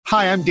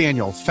Hi, I'm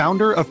Daniel,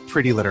 founder of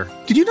Pretty Litter.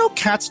 Did you know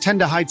cats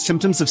tend to hide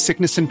symptoms of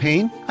sickness and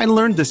pain? I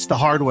learned this the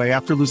hard way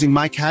after losing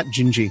my cat,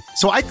 Gingy.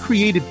 So I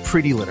created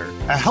Pretty Litter,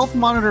 a health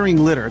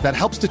monitoring litter that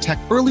helps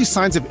detect early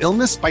signs of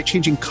illness by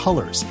changing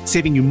colors,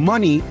 saving you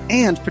money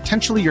and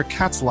potentially your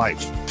cat's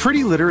life.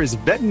 Pretty Litter is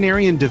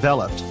veterinarian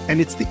developed, and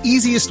it's the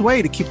easiest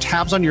way to keep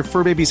tabs on your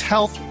fur baby's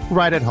health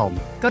right at home.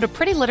 Go to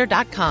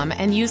prettylitter.com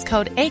and use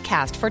code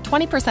ACAST for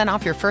 20%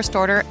 off your first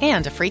order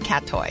and a free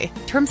cat toy.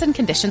 Terms and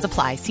conditions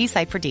apply. See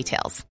site for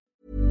details.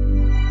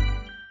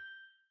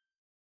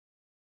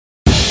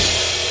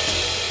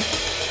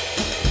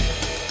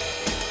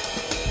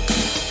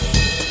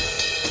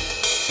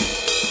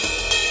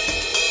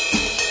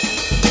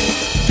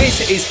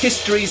 This is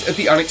Histories of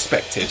the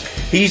Unexpected.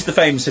 He's the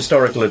famous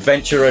historical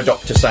adventurer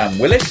Dr. Sam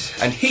Willis.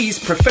 And he's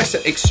Professor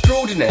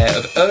Extraordinaire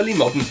of Early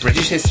Modern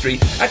British History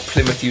at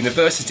Plymouth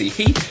University.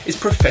 He is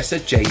Professor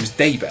James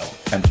Daybell.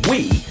 And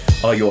we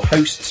are your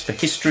hosts for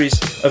Histories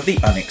of the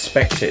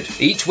Unexpected.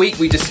 Each week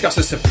we discuss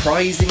a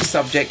surprising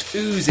subject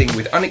oozing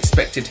with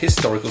unexpected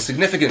historical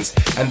significance.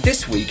 And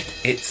this week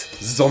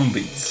it's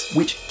zombies.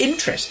 Which,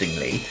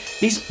 interestingly,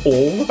 is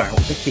all about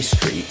the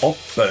history of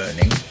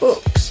burning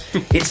books.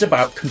 It's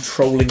about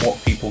controlling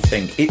what people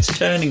think. It's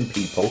turning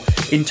people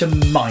into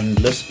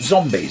mindless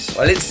zombies.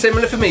 Well, it's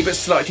similar for me, but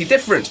slightly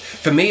different.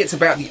 For me, it's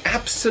about the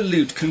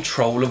absolute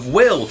control of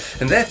will,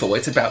 and therefore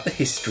it's about the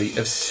history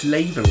of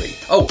slavery.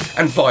 Oh,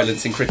 and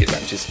violence in cricket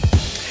matches.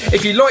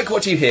 If you like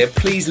what you hear,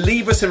 please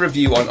leave us a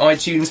review on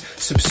iTunes,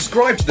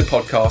 subscribe to the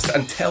podcast,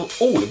 and tell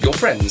all of your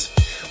friends.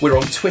 We're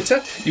on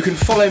Twitter. You can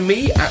follow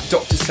me at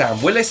Dr. Sam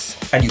Willis.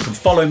 And you can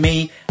follow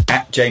me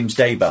at James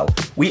Daybell.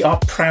 We are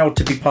proud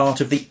to be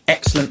part of the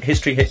excellent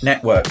History Hit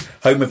network,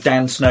 home of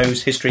Dan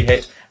Snow's History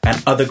Hit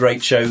and other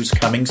great shows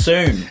coming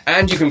soon.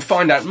 And you can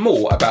find out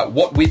more about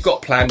what we've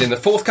got planned in the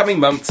forthcoming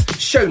months,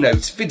 show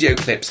notes, video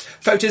clips,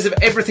 photos of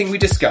everything we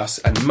discuss,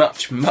 and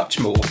much, much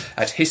more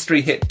at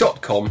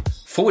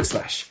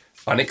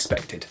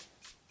historyhit.com/unexpected.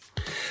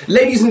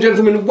 Ladies and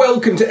gentlemen,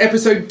 welcome to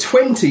episode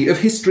 20 of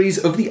Histories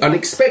of the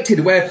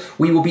Unexpected, where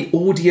we will be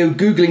audio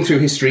Googling through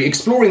history,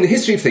 exploring the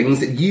history of things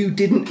that you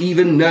didn't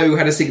even know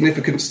had a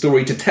significant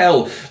story to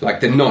tell, like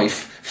the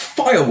knife,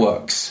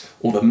 fireworks,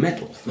 or the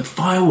medal. The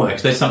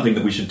fireworks, there's something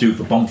that we should do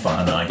for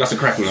bonfire night. That's a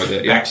cracking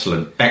idea, yeah.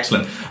 Excellent.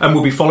 And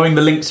we'll be following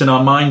the links in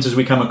our minds as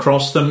we come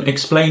across them,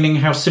 explaining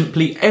how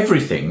simply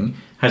everything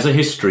has a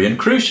history, and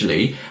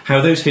crucially, how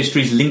those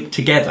histories link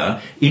together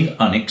in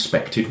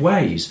unexpected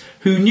ways.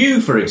 Who knew,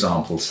 for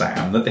example,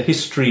 Sam, that the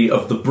history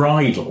of the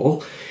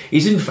bridle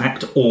is in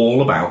fact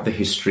all about the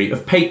history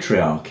of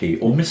patriarchy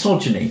or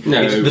misogyny?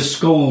 No. It's the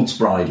scold's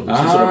bridle. It's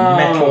a sort of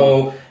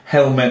metal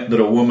helmet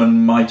that a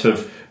woman might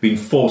have been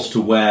forced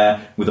to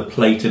wear with a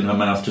plate in her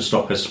mouth to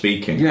stop her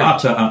speaking. Yeah.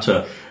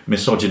 Utter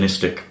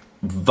misogynistic,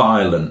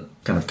 violent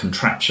kind of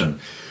contraption.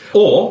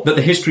 Or that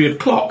the history of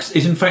clocks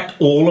is in fact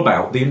all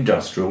about the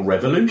Industrial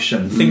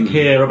Revolution. Think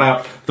here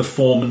about the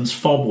foreman's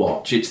fob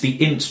watch. It's the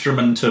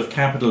instrument of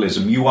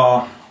capitalism. You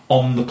are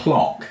on the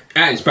clock.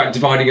 And it's about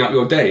dividing up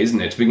your day, isn't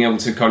it? Being able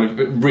to kind of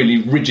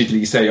really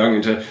rigidly say, I'm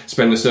going to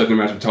spend a certain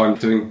amount of time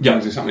doing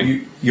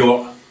something.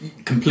 You're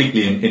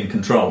completely in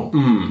control.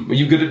 Are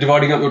you good at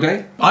dividing up your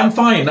day? I'm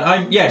fine.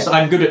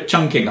 I'm good at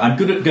chunking. I'm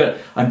good at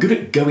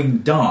going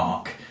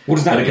dark. What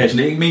does that mean?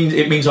 Occasionally,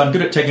 it means I'm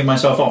good at taking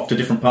myself off to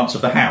different parts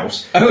of the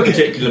house at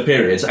particular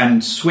periods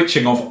and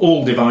switching off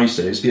all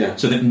devices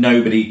so that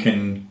nobody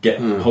can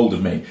get hold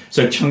of me.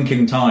 So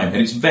chunking time,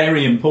 and it's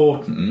very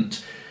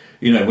important.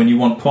 You know, when you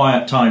want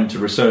quiet time to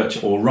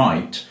research or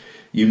write,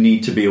 you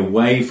need to be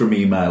away from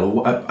email,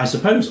 or I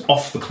suppose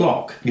off the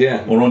clock,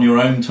 or on your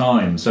own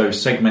time. So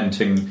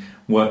segmenting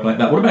work like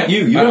that. What about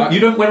you? You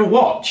don't wear a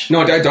watch.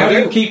 No, I don't. How do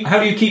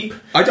you keep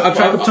track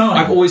of time?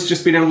 I've always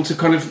just been able to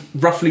kind of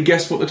roughly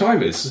guess what the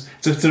time is.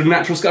 It's a sort of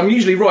natural skill. I'm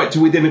usually right to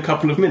within a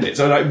couple of minutes.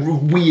 I'm like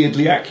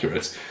weirdly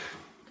accurate.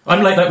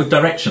 I'm like that with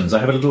directions. I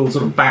have a little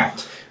sort of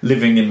bat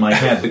living in my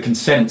head that can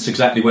sense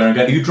exactly where I'm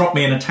going. You drop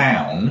me in a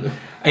town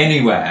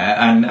anywhere,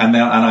 and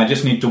I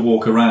just need to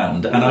walk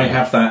around, and I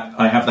have that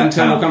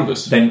internal town,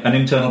 compass. Then an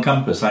internal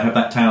compass. I have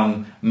that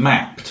town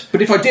mapped.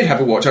 But if I did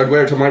have a watch, I'd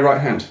wear it on my right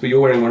hand. But you're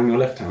wearing one on your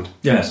left hand.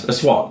 Yes, a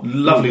swatch,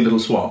 lovely little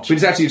swatch.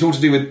 But it's all to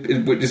do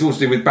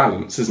with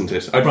balance, isn't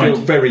it? I'd feel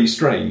very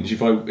strange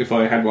if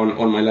I had one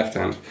on my left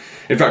hand.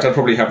 In fact, I'd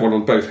probably have one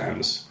on both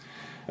hands.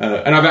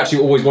 And I've actually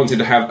always wanted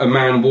to have a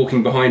man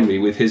walking behind me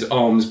with his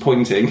arms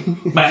pointing.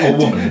 Man or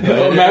woman.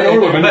 Man or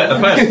woman. A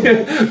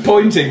person.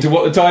 Pointing to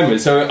what the time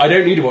is. So I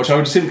don't need a watch, I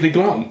would simply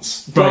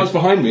glance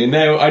behind me, and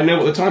there I know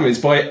what the time is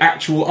by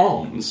actual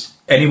arms.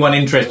 Anyone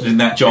interested in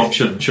that job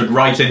should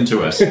write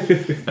into us,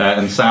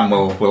 and Sam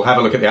will have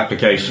a look at the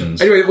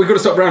applications. Anyway, we've got to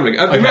stop rambling.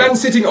 The man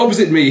sitting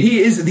opposite me,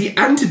 he is the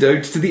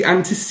antidote to the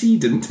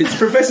antecedent. It's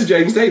Professor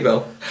James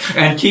Daybell.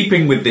 And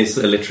keeping with this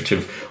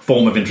alliterative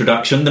form of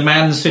introduction, the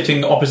man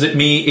sitting opposite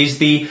me is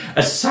the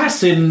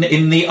assassin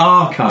in the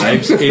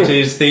archives. It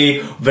is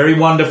the very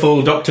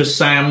wonderful Dr.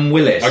 Sam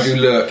Willis. I do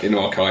lurk in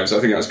archives. I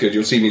think that's good.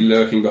 You'll see me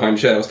lurking behind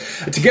shelves.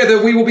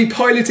 Together, we will be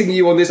piloting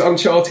you on this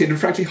uncharted and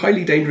frankly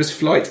highly dangerous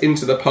flight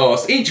into the past.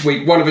 podcast. Each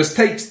week, one of us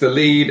takes the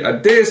lead,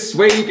 and this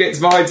week it's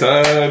my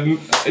turn.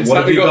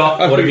 What have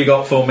you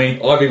got for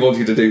me? I've been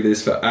wanting to do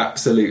this for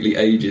absolutely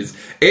ages.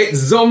 It's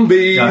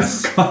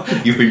zombies.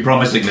 You've been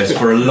promising this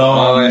for a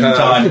long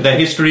time. The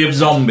history of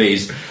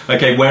zombies.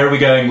 Okay, where are we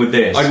going with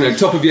this? I don't know.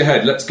 Top of your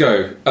head. Let's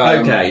go.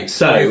 Okay,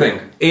 so what do you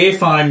think?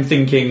 If I'm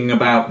thinking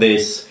about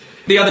this.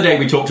 The other day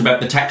we talked about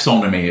the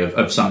taxonomy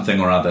of something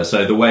or other,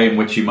 so the way in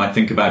which you might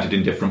think about it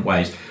in different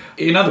ways.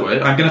 In other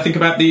words, I'm going to think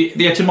about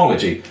the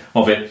etymology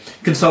of it.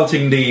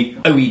 Consulting the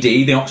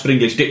OED, the Oxford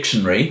English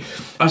Dictionary,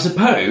 I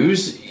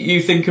suppose you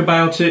think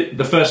about it,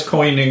 the first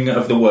coining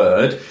of the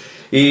word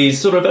is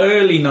sort of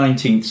early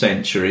 19th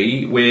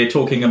century. We're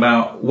talking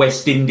about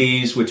West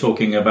Indies, we're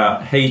talking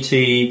about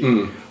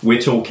Haiti,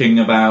 we're talking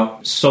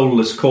about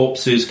soulless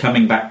corpses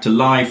coming back to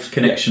life,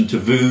 connection to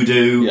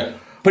voodoo. Yeah.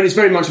 But it's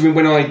very much,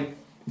 when I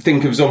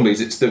think of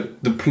zombies, it's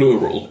the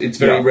plural. It's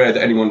very rare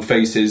that anyone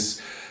faces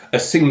a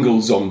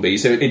single zombie.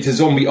 So it's a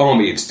zombie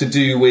army. It's to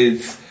do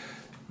with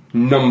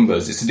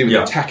numbers. It's to do with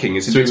attacking.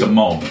 It's a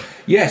mob.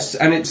 Yes,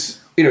 and it's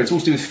also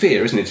to do with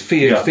fear, isn't it?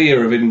 Fear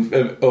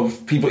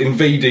of people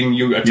invading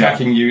you,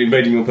 attacking you,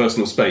 invading your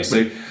personal space.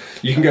 So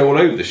you can go all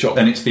over the shop.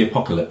 And it's the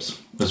apocalypse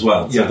as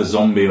well. So the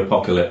zombie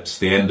apocalypse,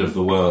 the end of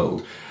the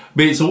world.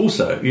 But it's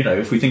also,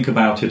 if we think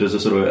about it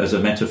as a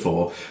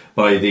metaphor,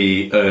 by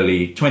the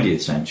early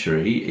 20th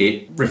century,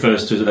 it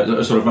refers to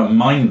a sort of a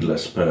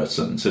mindless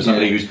person, so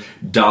somebody who's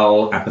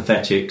dull,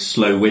 apathetic,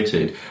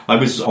 slow-witted. I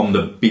was on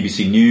the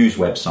BBC News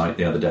website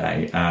the other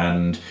day,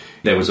 and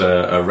there was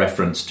a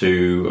reference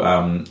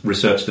to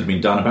research that had been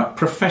done about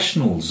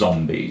professional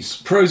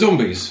zombies.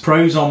 Pro-zombies,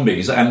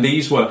 and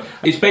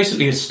it's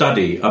basically a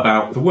study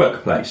about the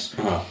workplace,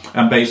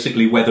 and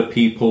basically whether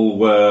people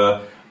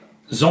were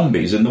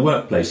zombies in the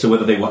workplace, so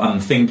whether they were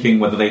unthinking,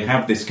 whether they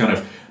have this kind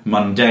of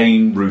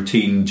mundane,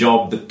 routine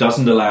job that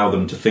doesn't allow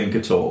them to think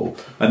at all.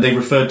 And they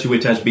referred to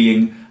it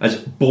as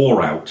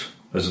bore-out,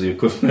 as the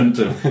equivalent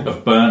of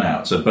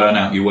burnout. So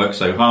burnout, you work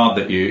so hard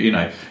that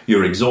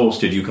you're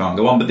exhausted, you can't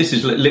go on. But this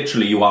is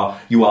literally you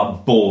are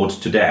bored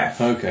to death.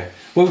 Okay.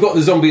 Well, we've got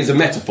the zombie as a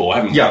metaphor,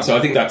 haven't we? Yeah. So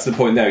I think that's the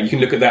point there. You can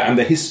look at that and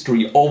the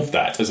history of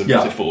that as a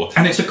metaphor.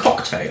 And it's a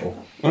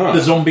cocktail. The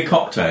zombie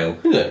cocktail.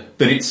 Is it?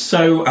 That it's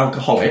so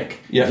alcoholic.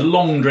 Yeah. It's a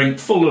long drink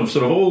full of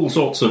sort of all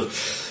sorts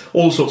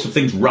of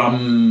things,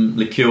 rum,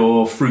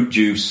 liqueur, fruit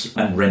juice,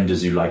 and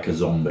renders you like a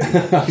zombie.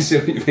 I see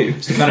what you mean.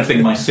 It's the kind of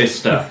thing my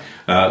sister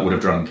would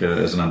have drunk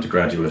as an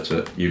undergraduate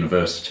at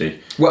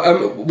university.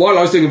 Well, while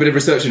I was doing a bit of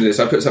research into this,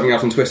 I put something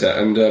out on Twitter,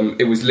 and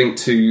it was linked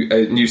to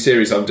a new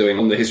series I'm doing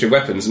on the history of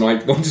weapons, and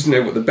I wanted to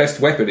know what the best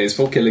weapon is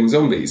for killing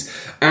zombies.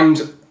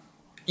 And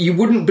you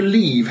wouldn't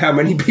believe how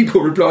many people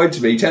replied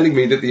to me telling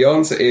me that the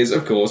answer is,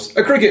 of course,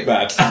 a cricket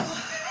bat.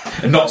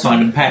 And not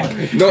Simon Peck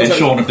in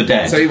Shaun of the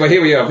Dead. So well,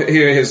 here we are.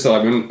 Here is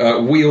Simon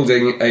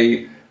wielding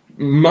a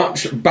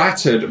much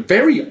battered,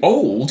 very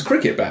old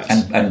cricket bat.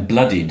 And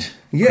bloodied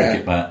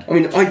cricket bat. I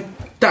mean,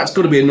 that's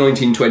got to be a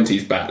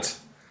 1920s bat.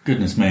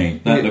 Goodness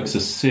me, that looks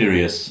a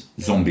serious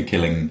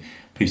zombie-killing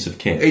piece of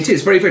kit. It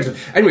is very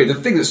effective. Anyway, the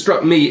thing that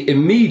struck me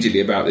immediately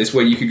about this,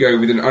 where you could go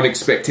with an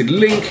unexpected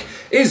link,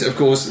 is, of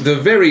course, the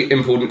very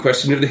important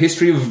question of the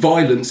history of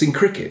violence in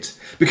cricket.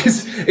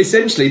 Because,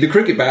 essentially, the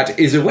cricket bat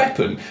is a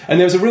weapon. And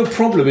there was a real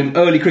problem in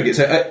early cricket,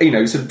 so, sort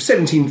of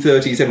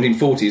 1730s,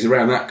 1740s,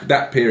 around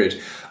that period,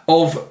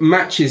 of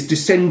matches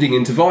descending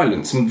into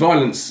violence. And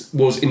violence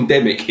was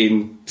endemic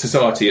in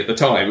society at the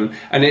time,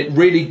 and it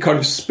really kind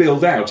of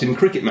spilled out in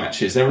cricket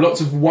matches. There are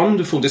lots of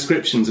wonderful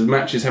descriptions of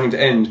matches having to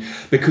end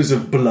because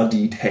of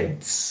bloodied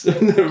heads.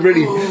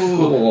 Really.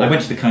 I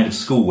went to the kind of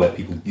school where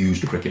people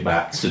used cricket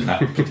bats in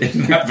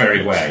that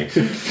very way.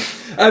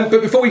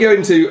 But before we go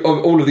into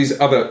all of these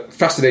other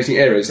fascinating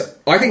areas,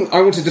 I think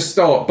I wanted to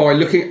start by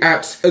looking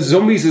at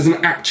zombies as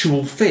an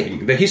actual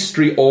thing, the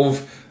history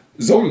of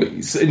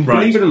zombies. And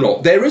believe it or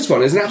not, there is one.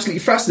 There's an absolutely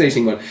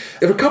fascinating one.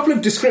 There are a couple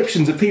of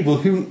descriptions of people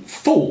who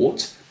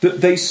thought that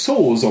they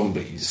saw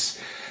zombies.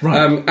 Right.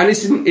 And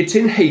it's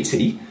in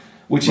Haiti,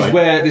 which is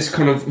where this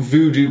kind of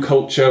voodoo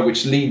culture,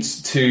 which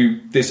leads to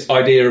this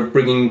idea of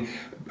bringing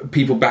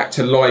people back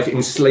to life,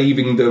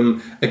 enslaving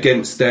them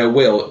against their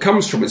will,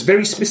 comes from. It's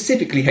very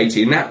specifically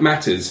Haiti, and that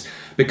matters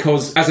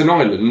because as an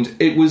island,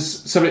 it was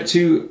subject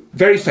to,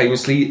 very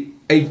famously,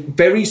 a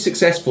very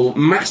successful,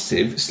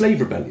 massive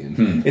slave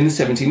rebellion in the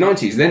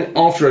 1790s. Then,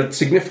 after a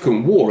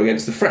significant war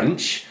against the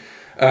French,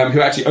 who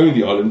actually owned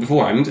the island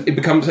beforehand, it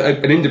becomes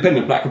an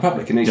independent black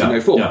republic in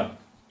 1804. Yeah.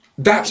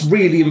 That's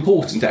really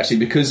important, actually,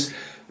 because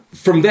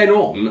from then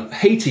on,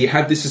 Haiti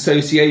had this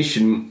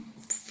association,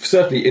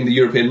 certainly in the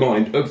European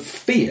mind, of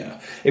fear.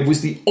 It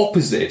was the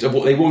opposite of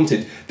what they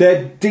wanted.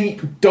 Their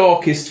deep,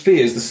 darkest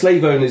fears, the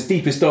slave owners'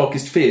 deepest,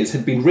 darkest fears,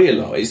 had been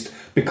realised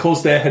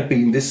because there had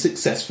been this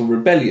successful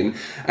rebellion.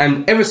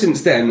 And ever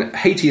since then,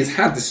 Haiti has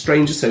had this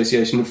strange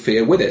association of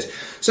fear with it.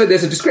 So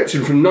there's a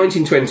description from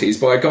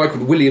 1920s by a guy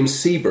called William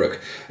Seabrook.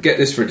 Get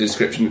this for a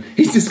description.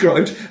 He's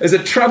described as a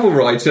travel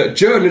writer,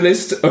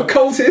 journalist,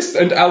 occultist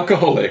and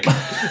alcoholic.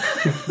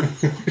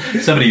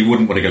 Somebody you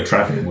wouldn't want to go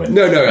travelling with.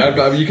 No,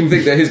 you can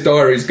think that his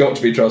diary's got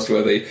to be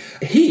trustworthy.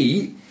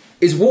 He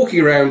is walking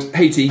around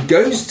Haiti,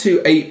 goes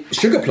to a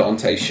sugar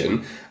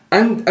plantation,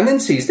 and then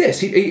sees this.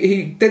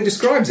 He then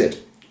describes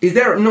it. He's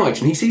there at night,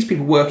 and he sees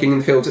people working in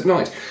the fields at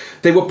night.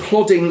 They were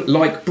plodding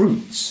like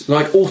brutes,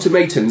 like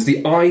automatons.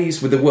 The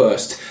eyes were the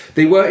worst.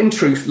 They were, in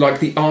truth, like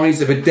the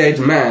eyes of a dead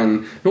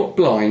man, not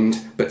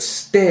blind, but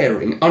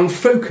staring,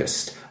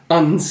 unfocused,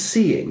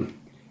 unseeing.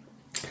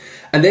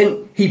 And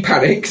then he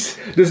panics,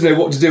 doesn't know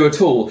what to do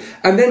at all.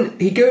 And then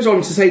he goes on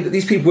to say that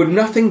these people were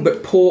nothing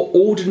but poor,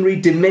 ordinary,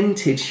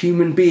 demented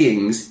human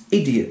beings,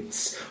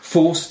 idiots,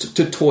 forced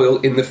to toil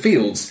in the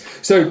fields.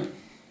 So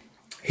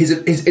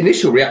his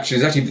initial reaction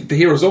is actually,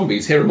 here are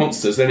zombies, here are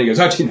monsters. Then he goes,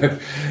 actually, no,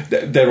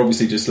 they're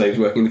obviously just slaves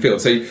working in the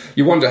field. So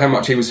you wonder how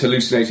much he was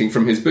hallucinating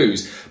from his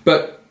booze.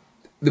 But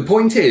the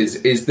point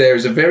is there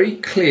is a very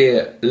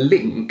clear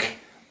link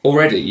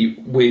already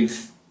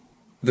with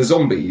the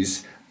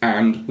zombies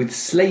and with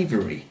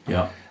slavery.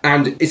 Yeah.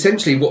 And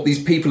essentially what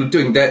these people are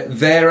doing,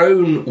 their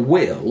own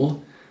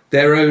will,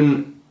 their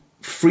own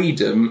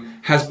freedom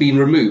has been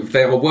removed.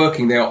 They are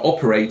working, they are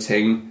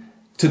operating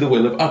to the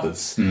will of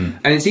others. And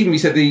it's even, we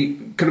said, the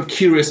kind of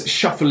curious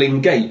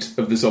shuffling gait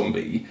of the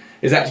zombie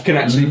can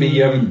actually be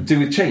do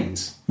with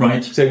chains.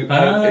 Right. So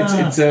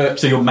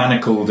so you're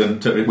manacled,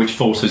 which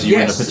forces you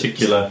in a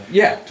particular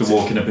to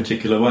walk in a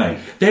particular way.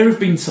 There have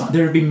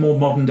been more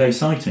modern day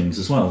sightings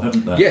as well,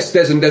 haven't there? Yes,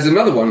 there's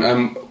another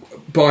one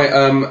by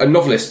a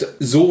novelist,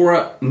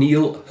 Zora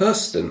Neale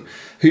Hurston,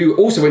 who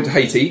also went to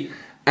Haiti,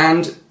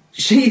 and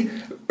she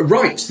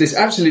writes this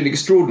absolutely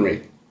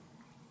extraordinary.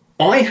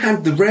 I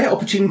had the rare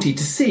opportunity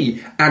to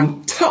see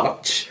and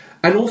touch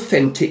an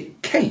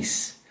authentic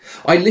case.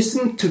 I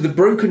listened to the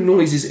broken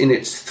noises in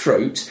its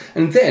throat,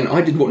 and then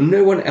I did what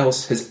no one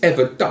else has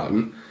ever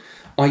done.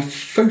 I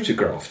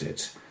photographed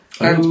it.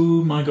 And,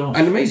 oh my gosh.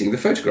 And amazing, the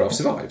photograph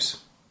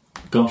survives.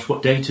 Gosh,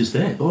 what date is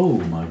there? Oh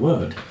my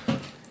word.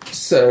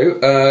 So,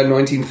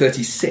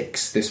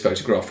 1936, this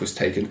photograph was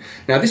taken.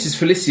 Now, this is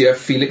Felicia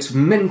Felix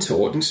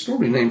Mentor, an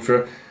extraordinary name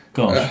for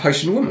a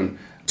Haitian woman.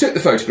 Took the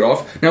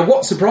photograph. Now,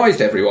 what surprised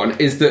everyone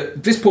is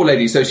that this poor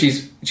lady, so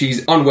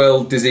she's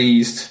unwell,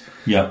 diseased.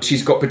 Yeah.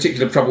 She's got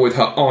particular trouble with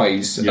her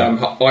eyes. Yeah.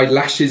 Her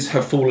eyelashes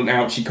have fallen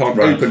out. She can't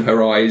open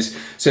her eyes.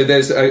 So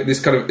there's this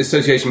kind of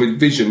association with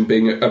vision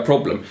being a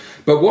problem.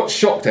 But what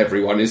shocked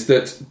everyone is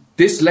that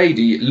this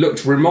lady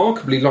looked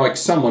remarkably like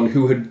someone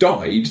who had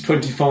died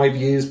 25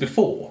 years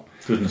before.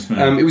 Goodness me.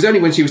 It was only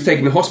when she was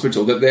taken to the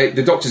hospital that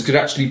the doctors could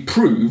actually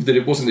prove that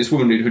it wasn't this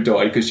woman who had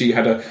died, because she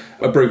had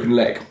a broken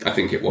leg, I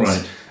think it was.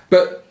 Right.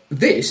 But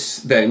this,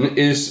 then,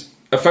 is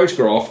a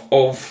photograph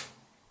of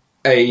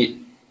a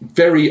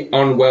very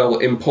unwell,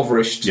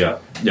 impoverished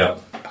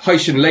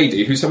Haitian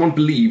lady who someone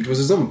believed was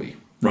a zombie.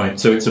 Right,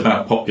 so it's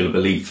about popular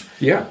belief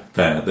there,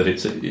 that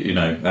it's,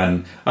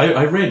 and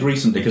I read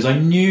recently, because I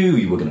knew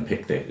you were going to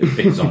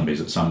pick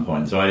zombies at some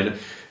point, so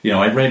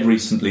I read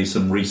recently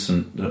some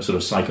recent sort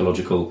of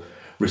psychological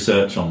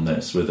research on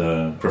this with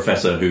a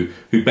professor who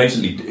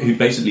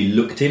basically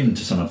looked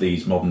into some of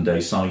these modern day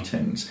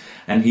sightings,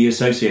 and he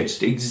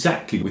associates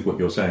exactly with what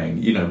you're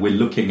saying. We're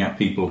looking at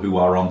people who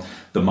are on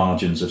the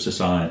margins of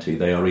society.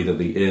 They are either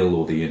the ill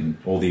or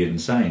the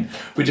insane,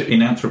 which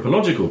in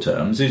anthropological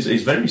terms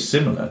is very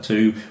similar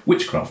to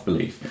witchcraft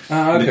belief.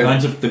 Okay.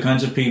 The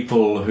kinds of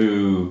people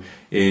who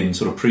in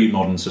sort of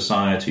pre-modern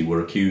society were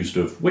accused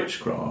of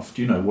witchcraft,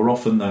 were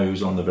often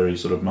those on the very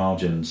sort of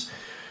margins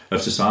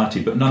of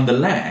society, but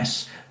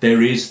nonetheless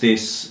there is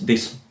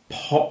this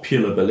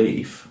popular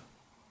belief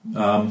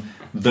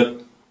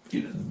that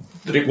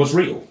it was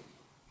real.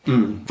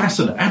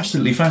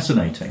 Absolutely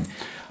fascinating.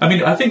 I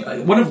mean, I think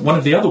one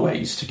of the other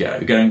ways to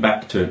going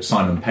back to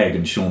Simon Pegg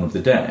and Shaun of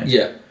the Dead.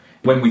 Yeah.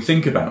 When we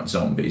think about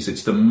zombies,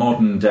 it's the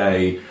modern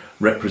day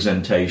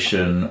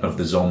representation of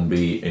the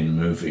zombie in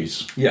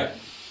movies. Yeah.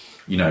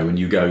 When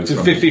you go to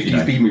from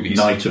 50s B movies,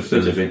 Night of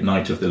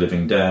the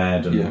Living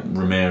Dead, and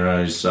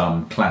Romero's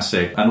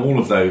classic, and all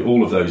of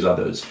those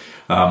others.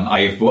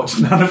 I have watched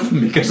none of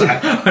them because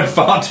I'm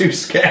far too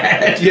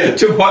scared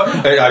to watch.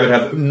 I would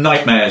have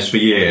nightmares for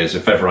years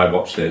if ever I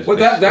watched it. Well,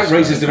 that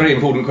raises the very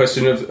important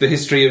question of the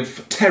history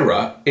of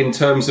terror in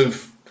terms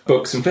of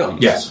books and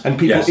films. Yes. And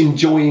people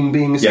enjoying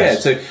being scared.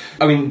 Yes. So,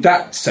 I mean,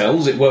 that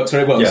sells, it works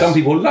very well. Yes. Some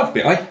people love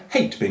it. I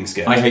hate being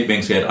scared.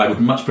 I would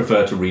much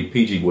prefer to read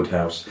P.G.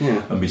 Wodehouse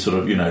and be sort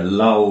of,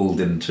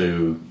 lulled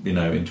into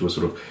a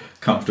sort of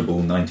comfortable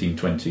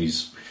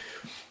 1920s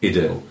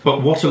idyll.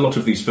 But what a lot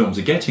of these films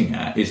are getting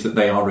at is that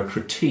they are a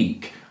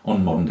critique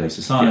on modern day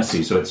society.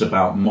 Yes. So it's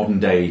about modern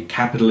day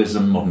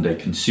capitalism, modern day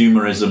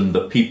consumerism,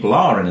 that people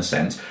are, in a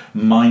sense,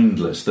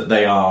 mindless, that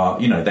they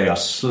are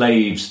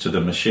slaves to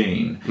the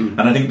machine.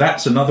 And I think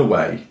that's another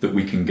way that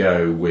we can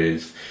go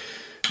with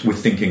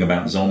with thinking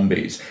about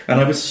zombies. And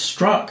I was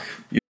struck.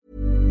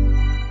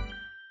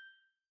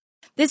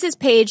 This is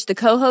Paige, the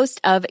co-host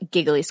of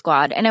Giggly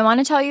Squad, and I want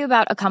to tell you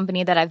about a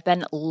company that I've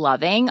been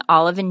loving,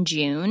 Olive &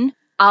 June.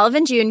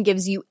 Olive & June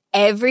gives you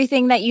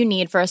everything that you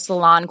need for a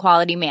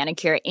salon-quality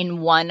manicure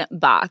in one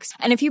box.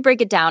 And if you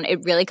break it down,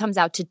 it really comes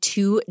out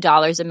to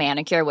 $2 a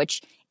manicure,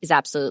 which is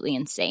absolutely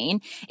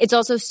insane. It's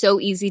also so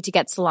easy to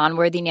get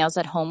salon-worthy nails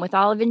at home with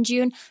Olive &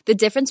 June. The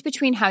difference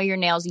between how your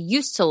nails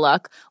used to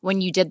look when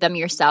you did them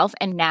yourself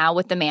and now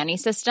with the Mani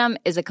system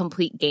is a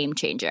complete game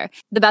changer.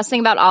 The best thing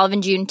about Olive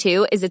 & June,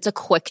 too, is it's a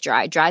quick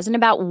dry. Dries in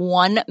about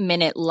 1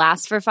 minute,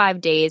 lasts for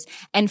 5 days,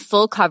 and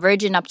full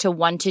coverage in up to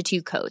 1 to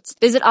 2 coats.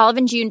 Visit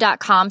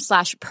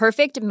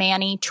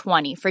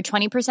oliveandjune.com/perfectmani20 for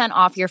 20%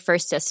 off your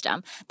first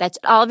system. That's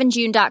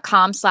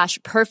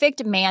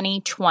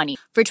oliveandjune.com/perfectmani20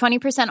 for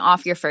 20%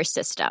 off your first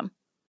system.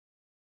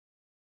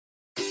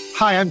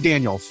 Hi, I'm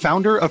Daniel,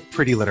 founder of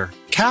Pretty Litter.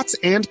 Cats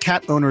and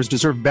cat owners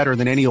deserve better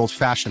than any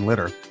old-fashioned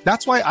litter.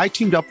 That's why I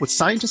teamed up with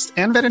scientists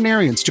and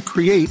veterinarians to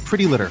create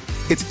Pretty Litter.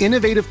 Its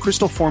innovative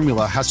crystal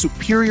formula has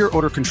superior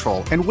odor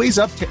control and weighs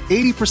up to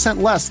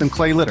 80% less than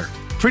clay litter.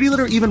 Pretty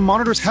Litter even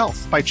monitors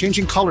health by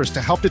changing colors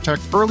to help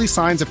detect early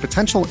signs of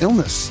potential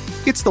illness.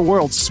 It's the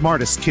world's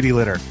smartest kitty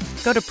litter.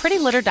 Go to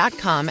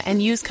prettylitter.com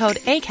and use code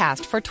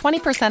ACAST for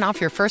 20%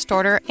 off your first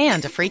order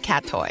and a free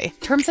cat toy.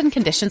 Terms and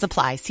conditions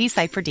apply. See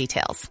site for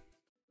details.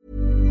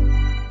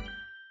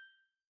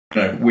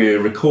 We're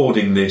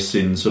recording this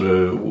in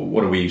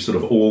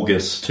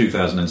August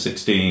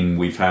 2016.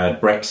 We've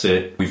had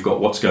Brexit. We've got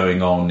what's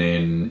going on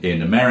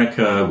in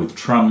America with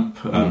Trump.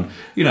 And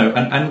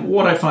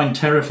what I find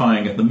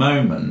terrifying at the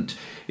moment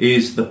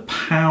is the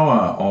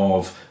power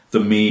of the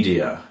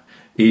media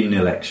in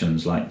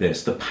elections like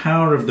this. The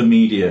power of the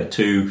media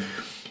to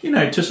in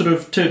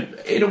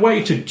a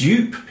way to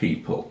dupe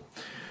people.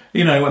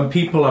 When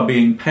people are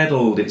being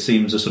peddled, it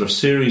seems, a sort of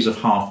series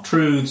of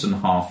half-truths and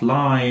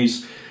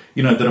half-lies,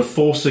 that are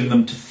forcing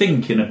them to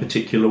think in a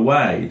particular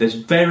way. There's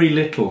very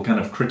little kind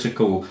of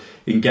critical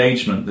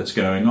engagement that's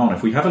going on.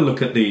 If we have a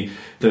look at the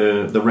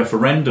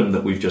referendum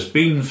that we've just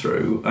been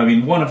through, I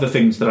mean, one of the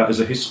things that as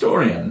a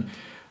historian,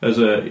 as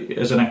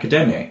an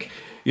academic,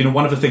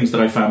 one of the things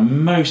that I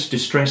found most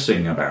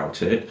distressing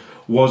about it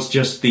was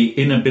just the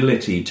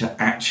inability to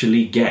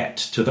actually get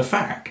to the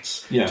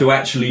facts, to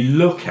actually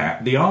look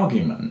at the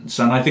arguments.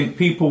 And I think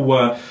people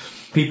were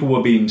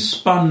being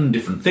spun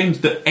different things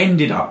that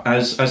ended up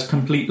as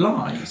complete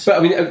lies. But I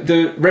mean,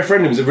 the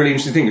referendum is a really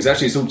interesting thing. It's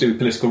all to do with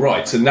political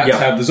rights, and that's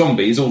how the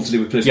zombie is all to do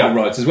with political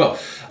rights as well.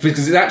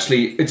 Because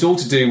it's all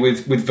to do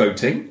with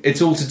voting.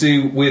 It's all to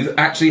do with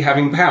actually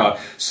having power.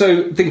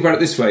 So think about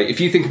it this way. If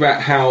you think about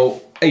how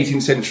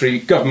 18th century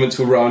governments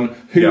were run,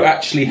 who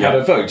actually had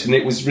a vote, and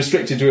it was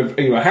restricted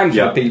to a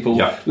handful of people,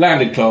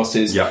 landed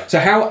classes. So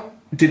how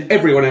did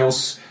everyone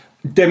else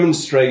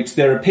demonstrate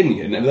their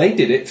opinion? And they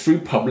did it through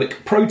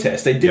public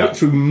protest. They did it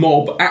through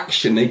mob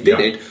action. They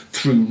did it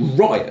through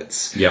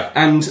riots.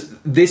 And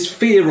this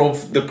fear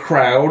of the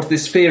crowd,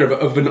 this fear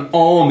of an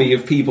army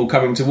of people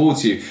coming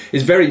towards you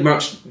is very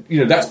much,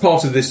 that's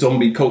part of this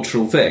zombie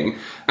cultural thing.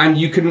 And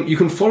you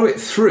can follow it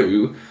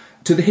through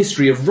to the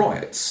history of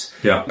riots.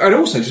 And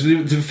also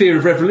to the fear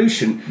of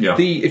revolution.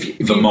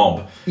 The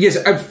mob. Yes,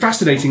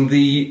 fascinating.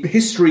 The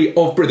history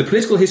of the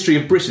political history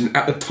of Britain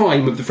at the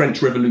time of the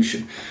French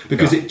Revolution,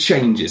 because it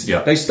changes.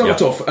 They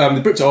start off,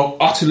 the Brits are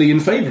utterly in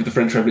favour of the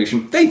French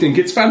Revolution. They think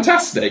it's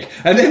fantastic.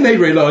 And then they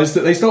realise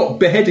that they start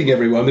beheading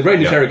everyone. The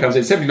Reign of Terror comes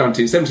in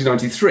 1792,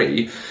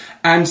 1793,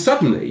 and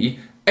suddenly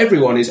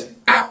everyone is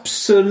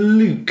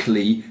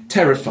absolutely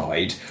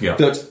terrified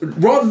that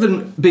rather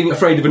than being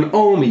afraid of an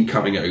army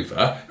coming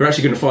over, who are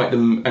actually going to fight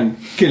them and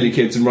kill your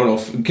kids and run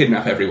off and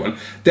kidnap everyone,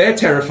 they're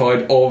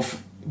terrified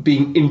of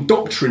being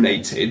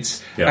indoctrinated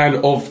and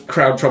of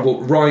crowd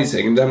trouble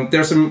rising. And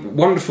there are some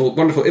wonderful,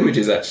 wonderful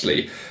images,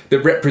 actually, that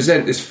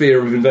represent this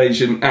fear of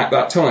invasion at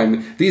that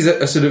time. These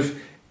are sort of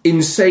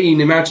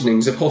insane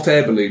imaginings of hot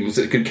air balloons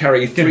that could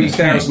carry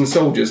 3,000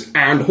 soldiers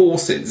and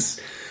horses.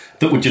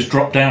 That would just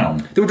drop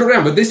down. They would drop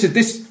down, but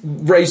this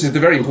raises the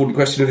very important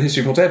question of the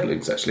history of hot air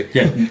balloons, actually.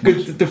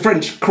 Because the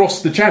French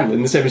crossed the Channel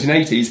in the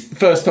 1780s,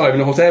 first time in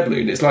a hot air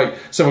balloon. It's like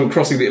someone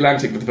crossing the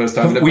Atlantic for the first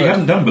time. We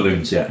haven't done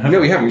balloons yet, have we?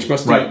 No, we haven't. We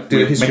must do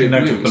the history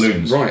of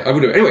balloons. Right, I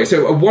will do it. Anyway,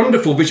 so a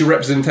wonderful visual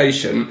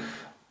representation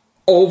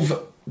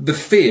of the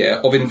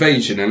fear of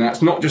invasion, and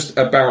that's not just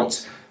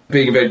about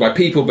being invaded by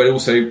people, but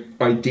also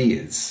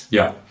ideas.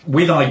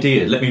 With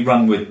ideas, let me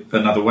run with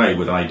another way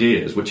with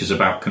ideas, which is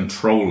about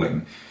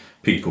controlling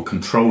people,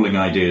 controlling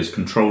ideas,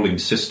 controlling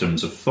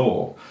systems of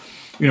thought,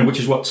 which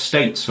is what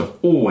states have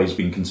always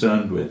been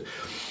concerned with.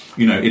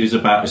 It is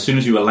about, as soon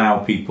as you allow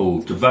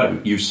people to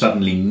vote, you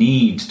suddenly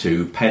need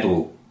to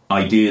peddle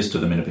ideas to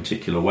them in a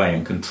particular way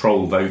and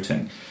control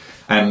voting.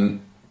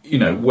 And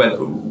whether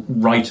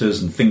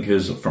writers and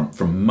thinkers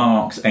from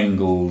Marx,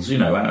 Engels,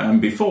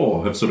 and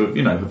before have sort of,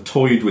 have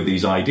toyed with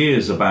these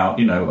ideas about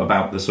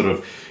the sort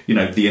of,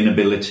 the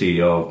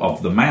inability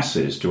of the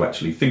masses to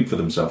actually think for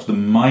themselves.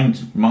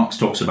 Marx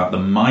talks about the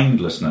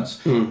mindlessness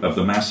of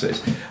the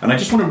masses. And I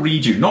just want to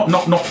read you,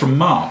 not from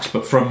Marx,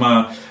 but from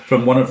a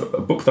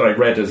book that I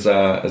read as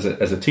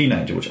a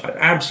teenager, which I'm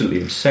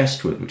absolutely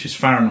obsessed with, which is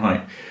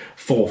Fahrenheit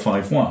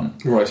 451.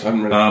 Right, I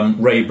haven't read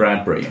it. Ray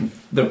Bradbury.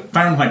 The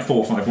Fahrenheit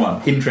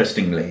 451,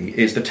 interestingly,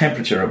 is the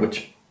temperature at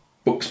which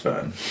books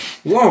burn.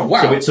 Whoa,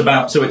 wow.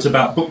 So it's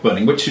about book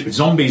burning, which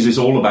Zombies is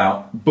all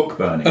about book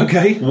burning.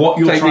 Okay. What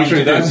you're trying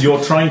to do is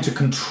you're trying to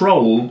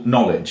control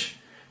knowledge.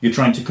 You're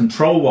trying to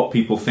control what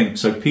people think,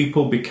 so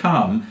people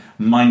become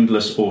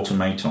mindless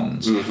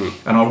automatons.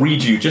 Mm-hmm. And I'll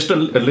read you just a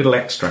little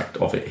extract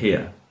of it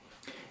here.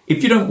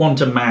 If you don't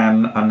want a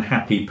man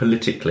unhappy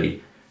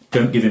politically,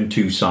 don't give him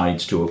two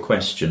sides to a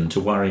question to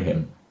worry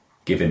him.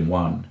 Give him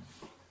one.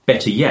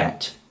 Better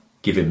yet,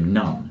 give him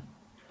none.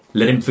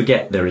 Let him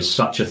forget there is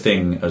such a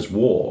thing as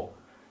war.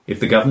 If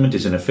the government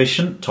is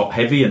inefficient,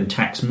 top-heavy and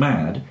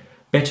tax-mad,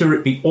 better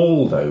it be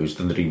all those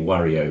than that he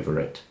worry over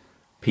it.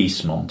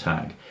 Peace,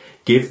 Montag.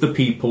 Give the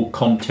people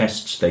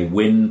contests they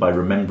win by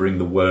remembering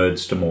the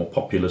words to more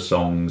popular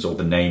songs or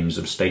the names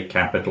of state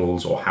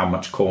capitals or how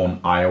much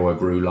corn Iowa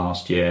grew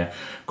last year.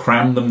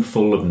 Cram them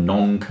full of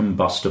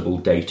non-combustible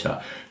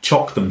data.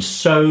 Chock them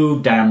so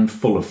damned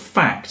full of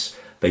facts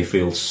they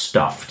feel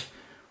stuffed,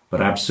 but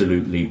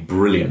absolutely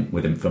brilliant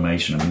with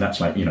information. I mean,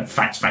 that's like,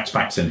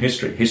 facts in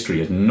history.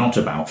 History is not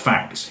about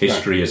facts.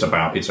 History is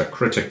about, it's a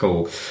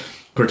critical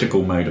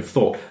mode of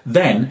thought.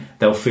 Then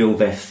they'll feel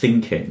they're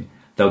thinking.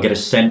 They'll get a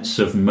sense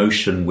of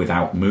motion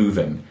without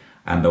moving,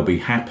 and they'll be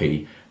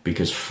happy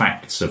because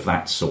facts of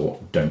that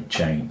sort don't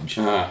change.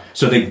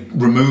 So they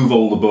remove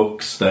all the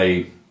books.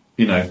 They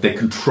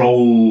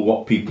control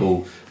what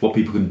people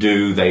can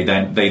do. They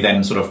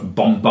then sort of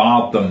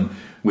bombard them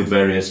with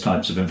various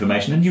types of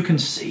information, and you can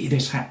see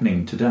this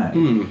happening today.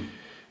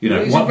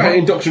 It's about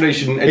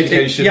indoctrination,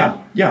 education.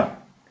 Yeah.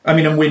 I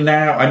mean, and we're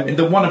now...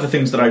 one of the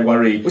things that I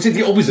worry... It's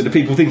the opposite of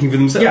people thinking for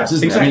themselves,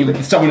 isn't exactly. it? I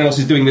mean, someone else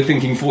is doing the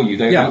thinking for you.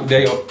 They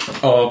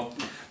are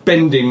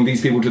bending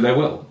these people to their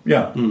will.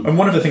 Yeah. And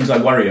one of the things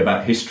I worry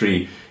about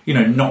history,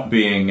 not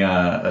being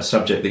a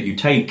subject that you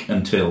take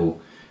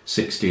until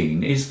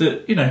 16, is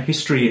that,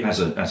 history as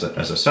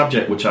a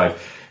subject, which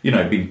I've,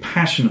 been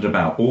passionate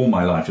about all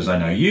my life, as I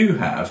know you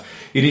have,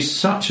 it is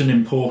such an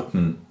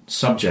important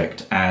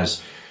subject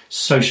as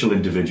social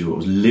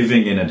individuals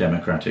living in a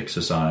democratic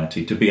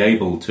society to be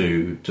able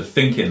to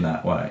think in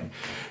that way.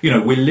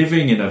 We're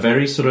living in a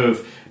very sort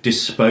of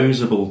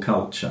disposable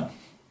culture,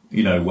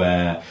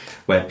 where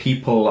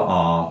people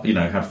are,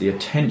 have the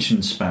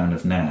attention span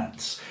of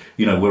gnats.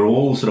 We're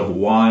all sort of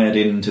wired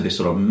into this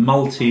sort of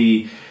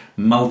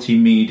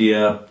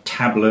multimedia,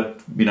 tablet,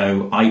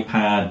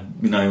 iPad,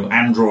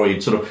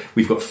 Android, sort of,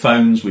 we've got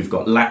phones, we've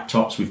got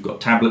laptops, we've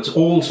got tablets,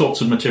 all sorts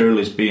of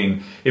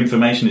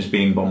information is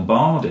being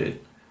bombarding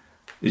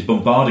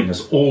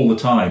us all the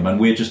time, and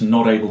we're just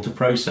not able to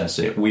process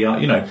it. We are,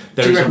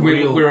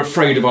 we're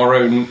afraid of our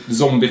own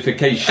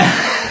zombification?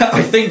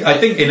 I think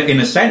in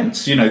a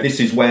sense, this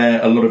is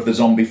where a lot of the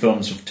zombie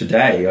films of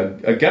today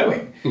are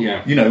going.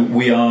 Yeah.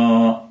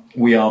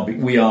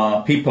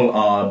 People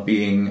are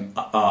being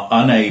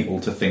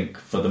unable to think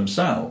for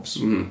themselves.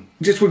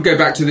 Just would go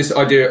back to this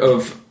idea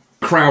of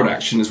crowd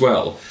action as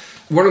well.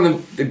 One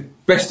of the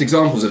best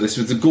examples of this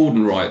was the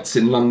Gordon riots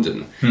in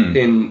London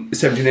in the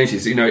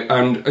 1780s.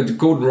 And the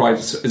Gordon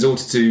riots is all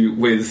to do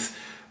with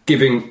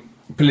giving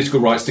political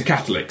rights to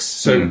Catholics.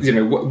 So,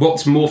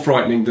 what's more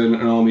frightening than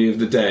an army of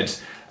the dead?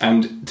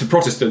 And to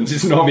Protestants,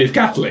 it's an army of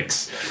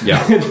Catholics.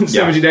 Yeah. The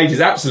 1780s,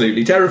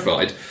 absolutely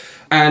terrified.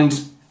 And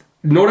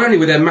not only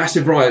were there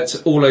massive riots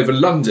all over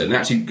London,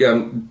 actually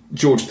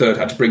George III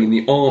had to bring in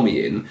the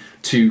army in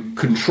to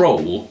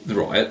control the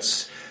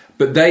riots,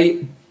 but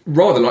they,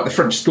 rather like the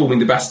French storming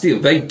the Bastille,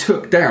 they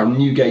took down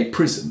Newgate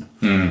Prison.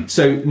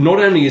 So not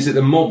only is it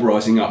the mob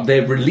rising up,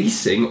 they're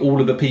releasing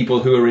all of the people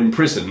who are in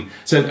prison.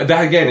 So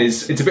that again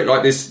it's a bit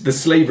like the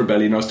slave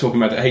rebellion I was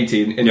talking about at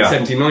Haiti in the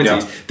 1790s.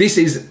 Yeah. This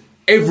is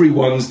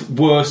everyone's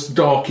worst,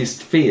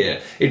 darkest fear.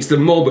 It's the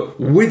mob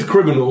with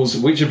criminals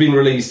which have been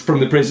released from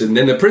the prison.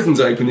 Then the prison's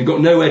open, they've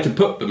got nowhere to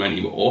put them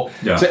anymore.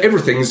 Yeah. So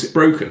everything's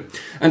broken.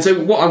 And so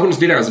what I want to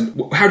do now is,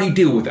 how do you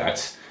deal with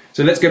that?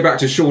 So let's go back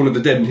to Shaun of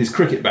the Dead and his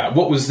cricket bat.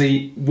 What was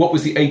the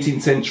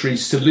 18th century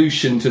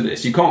solution to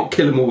this? You can't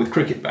kill them all with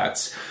cricket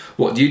bats.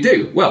 What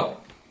do?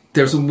 Well,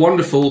 there are some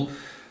wonderful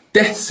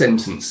death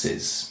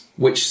sentences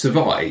which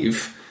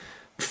survive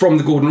from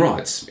the Gordon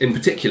riots in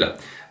particular.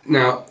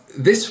 Now,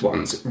 this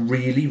one's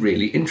really,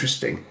 really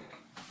interesting.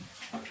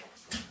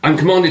 I'm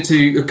commanded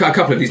to, a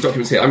couple of these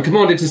documents here, I'm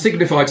commanded to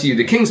signify to you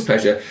the King's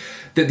pleasure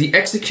that the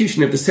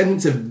execution of the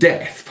sentence of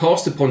death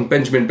passed upon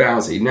Benjamin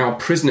Bowsey, now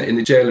prisoner in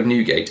the jail of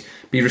Newgate,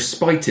 be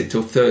respited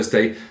till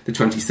Thursday the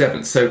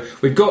 27th. So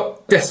we've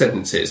got death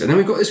sentences, and then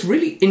we've got this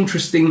really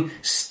interesting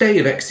stay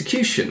of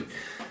execution.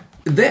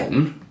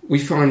 Then we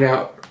find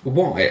out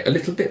why a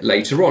little bit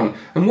later on.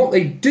 And what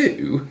they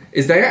do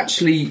is they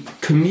actually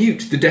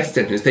commute the death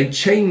sentence. They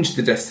change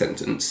the death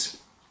sentence.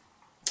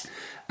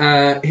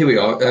 Here we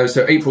are.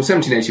 So April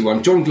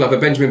 1781, John Glover,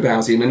 Benjamin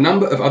Bowsey and a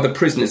number of other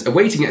prisoners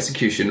awaiting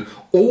execution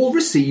all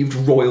received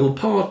royal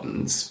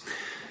pardons.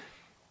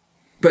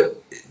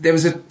 But there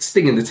was a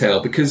sting in the tail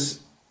because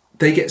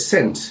they get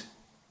sent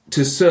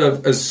to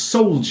serve as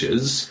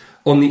soldiers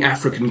on the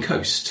African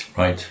coast.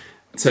 Right.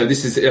 So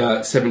this is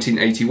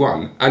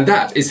 1781. And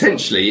that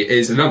essentially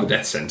is another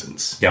death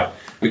sentence. Yeah.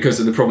 Because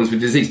of the problems with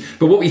disease.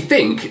 But what we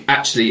think,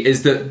 actually,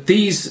 is that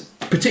these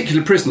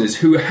particular prisoners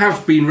who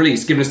have been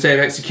released, given a stay of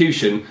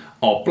execution,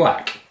 are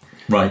black.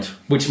 Right.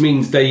 Which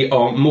means they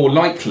are more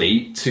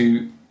likely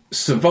to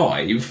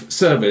survive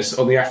service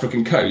on the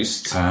African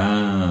coast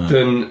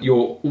than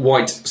your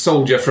white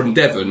soldier from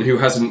Devon who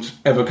hasn't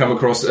ever come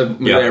across a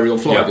malarial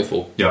fly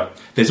before. Yeah.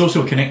 There's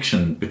also a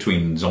connection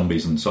between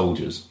zombies and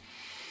soldiers.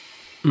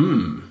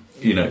 You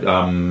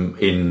know,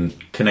 in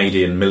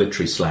Canadian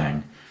military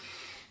slang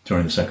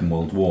during the Second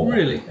World War,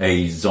 really,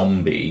 a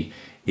zombie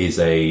is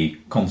a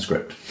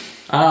conscript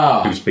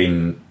who's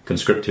been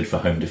conscripted for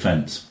home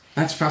defence.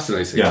 That's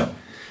fascinating. Yeah.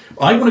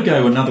 I want to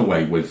go another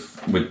way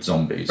with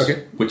zombies,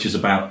 okay, which is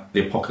about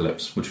the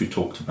apocalypse, which we've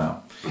talked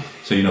about.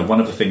 So, you know, one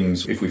of the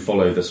things, if we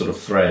follow the sort of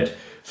thread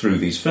through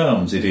these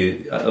films,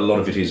 a lot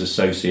of it is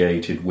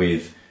associated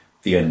with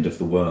the end of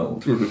the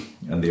world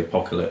and the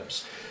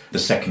apocalypse, the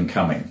second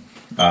coming.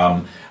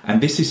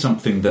 And this is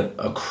something that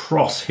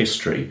across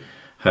history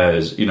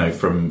has, you know,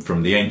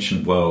 from the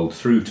ancient world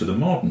through to the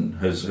modern,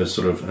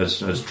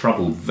 has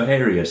troubled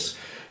various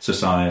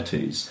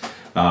societies,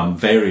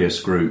 various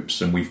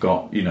groups, and we've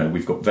got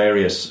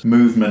various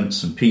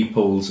movements and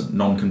peoples and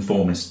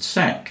nonconformist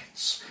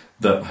sects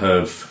that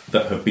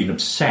have been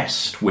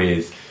obsessed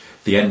with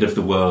the end of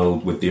the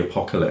world, with the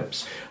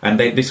apocalypse, and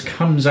this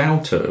comes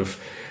out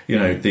of, you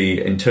know,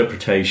 the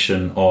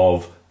interpretation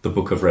of the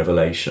Book of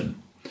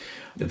Revelation,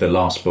 the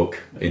last book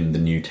in the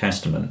New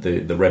Testament,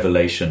 the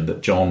revelation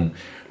that John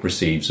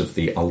receives of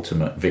the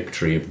ultimate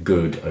victory of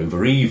good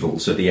over evil,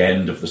 so the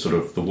end of the sort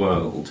of the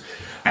world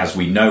as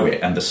we know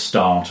it and the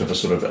start of a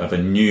sort of a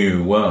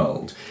new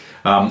world.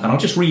 And I'll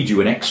just read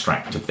you an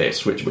extract of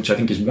this, which I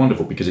think is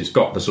wonderful because it's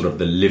got the sort of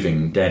the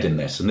living dead in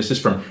this. And this is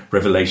from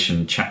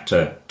Revelation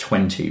chapter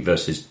 20,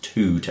 verses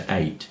 2 to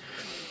 8.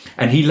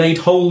 And he laid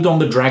hold on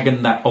the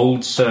dragon, that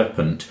old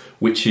serpent,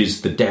 which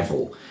is the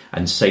devil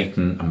and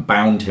Satan, and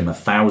bound him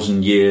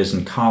 1,000 years,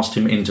 and cast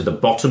him into the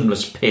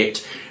bottomless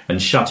pit,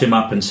 and shut him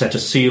up, and set a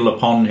seal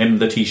upon him,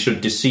 that he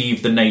should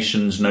deceive the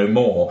nations no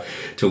more,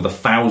 till the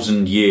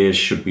 1,000 years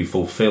should be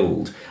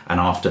fulfilled, and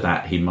after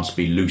that he must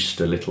be loosed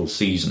a little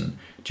season.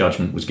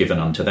 Judgment was given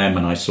unto them,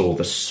 and I saw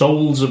the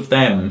souls of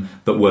them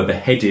that were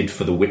beheaded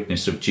for the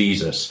witness of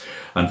Jesus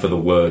and for the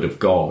word of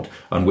God,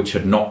 and which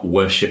had not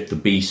worshipped the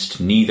beast,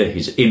 neither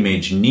his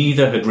image,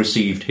 neither had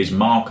received his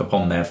mark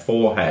upon their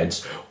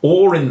foreheads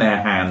or in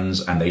their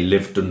hands, and they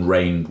lived and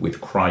reigned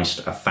with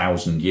Christ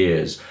 1,000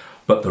 years.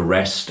 But the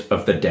rest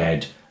of the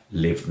dead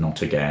lived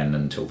not again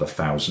until the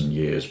 1,000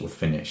 years were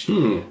finished.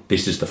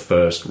 This is the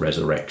first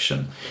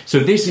resurrection. So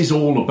this is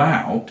all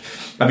about,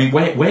 I mean,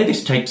 where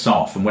this takes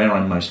off and where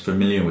I'm most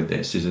familiar with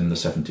this is in the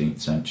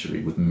 17th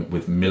century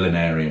with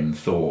millenarian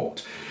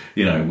thought.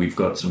 You know, we've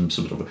got some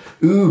sort of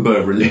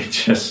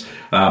uber-religious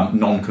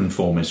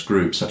nonconformist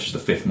groups, such as the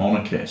Fifth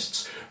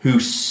Monarchists, who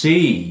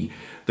see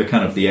the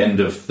kind of the end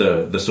of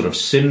the sort of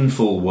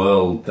sinful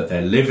world that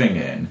they're living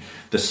in,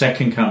 the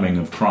second coming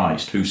of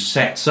Christ, who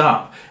sets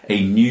up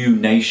a new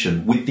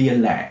nation with the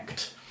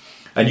elect.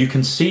 And you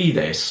can see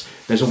this.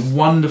 There's a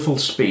wonderful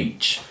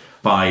speech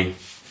by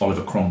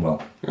Oliver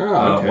Cromwell.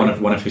 Okay.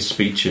 One of his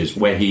speeches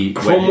where he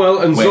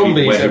Cromwell and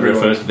zombies. Where he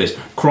refers to this.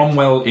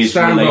 Cromwell is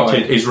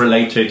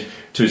related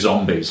to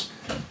zombies.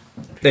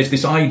 There's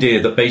this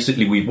idea that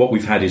basically what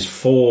we've had is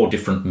 4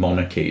 different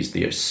monarchies: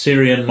 the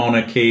Assyrian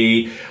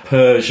monarchy,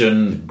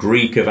 Persian,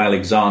 Greek of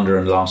Alexander,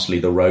 and lastly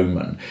the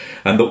Roman.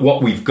 And that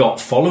what we've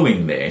got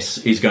following this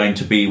is going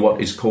to be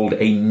what is called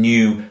a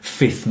new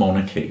fifth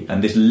monarchy.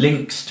 And this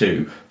links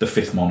to the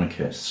Fifth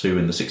Monarchists, who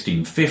in the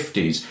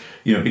 1650s,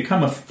 you know,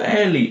 become a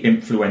fairly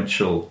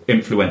influential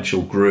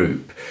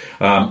group.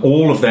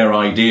 All of their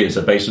ideas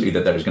are basically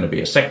that there is going to be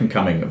a second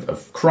coming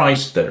of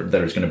Christ,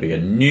 there is going to be a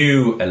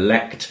new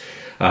elect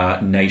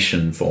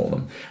nation for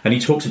them. And he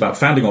talks about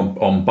founding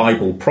on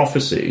Bible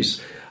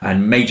prophecies,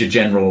 and Major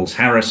Generals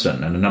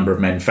Harrison and a number of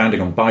men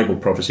founding on Bible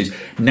prophecies.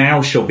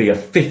 Now shall be a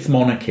fifth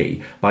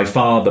monarchy, by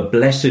far the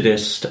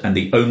blessedest and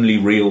the only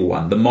real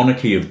one, the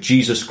monarchy of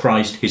Jesus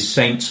Christ, his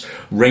saints,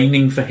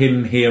 reigning for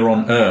him here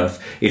on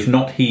earth, if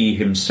not he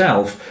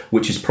himself,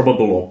 which is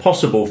probable or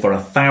possible for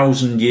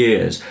 1,000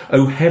 years.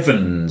 O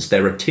heavens,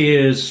 there are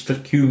tears for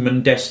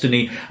human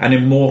destiny, and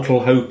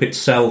immortal hope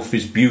itself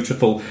is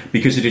beautiful,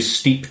 because it is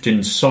steeped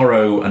in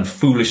sorrow, and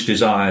foolish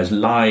desires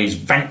lies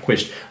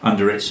vanquished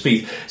under its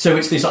feet. So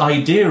it's this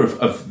idea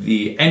of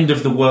the end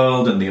of the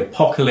world and the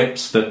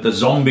apocalypse, that the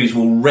zombies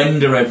will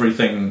render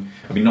everything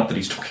I mean, not that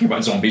he's talking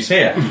about zombies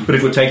here, but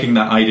if we're taking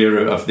that idea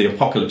of the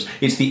apocalypse,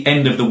 it's the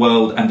end of the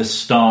world and the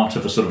start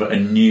of a sort of a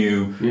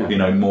new,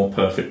 more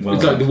perfect world.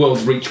 It's like the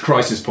world's reached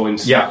crisis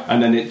points,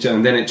 and then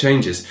it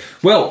changes.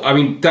 Well, I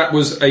mean, that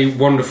was a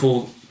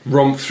wonderful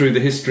romp through the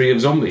history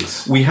of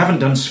zombies. We haven't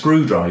done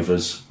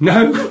screwdrivers.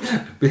 No,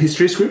 the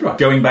history of screwdrivers.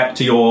 Going back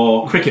to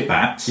your cricket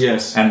bats,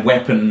 and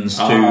weapons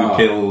to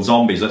kill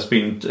zombies. That's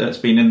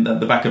been in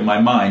the back of my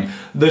mind.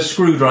 The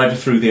screwdriver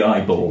through the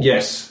eyeball.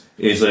 Yes.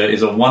 Is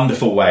a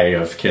wonderful way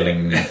of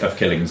killing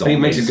zombies. It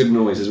makes a good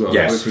noise as well.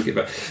 Yes. Cricket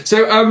bat.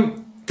 So,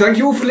 thank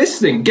you all for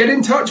listening. Get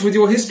in touch with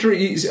your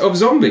histories of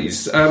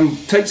zombies.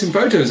 Take some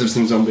photos of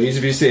some zombies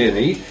if you see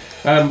any.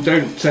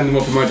 Don't send them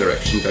off in my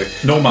direction, though.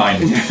 Nor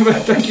mine.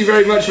 Thank you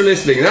very much for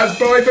listening. That's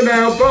bye for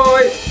now.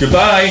 Bye.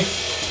 Goodbye.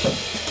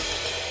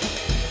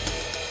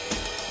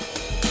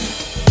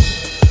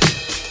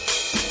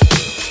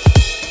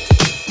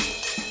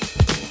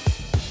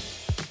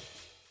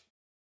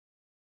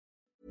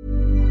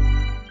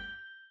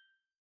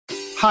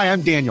 Hi,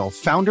 I'm Daniel,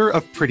 founder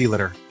of Pretty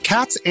Litter.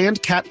 Cats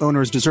and cat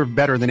owners deserve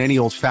better than any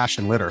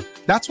old-fashioned litter.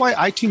 That's why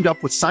I teamed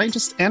up with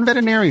scientists and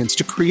veterinarians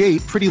to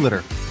create Pretty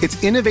Litter.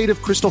 Its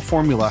innovative crystal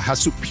formula has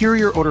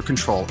superior odor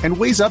control and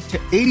weighs up to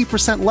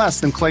 80% less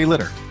than clay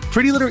litter.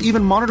 Pretty Litter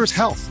even monitors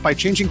health by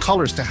changing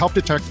colors to help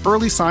detect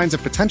early signs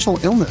of potential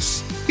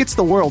illness. It's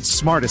the world's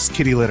smartest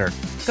kitty litter.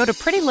 Go to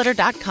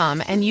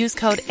prettylitter.com and use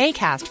code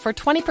ACAST for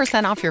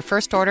 20% off your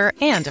first order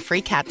and a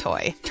free cat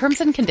toy. Terms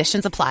and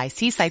conditions apply.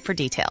 See site for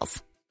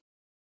details.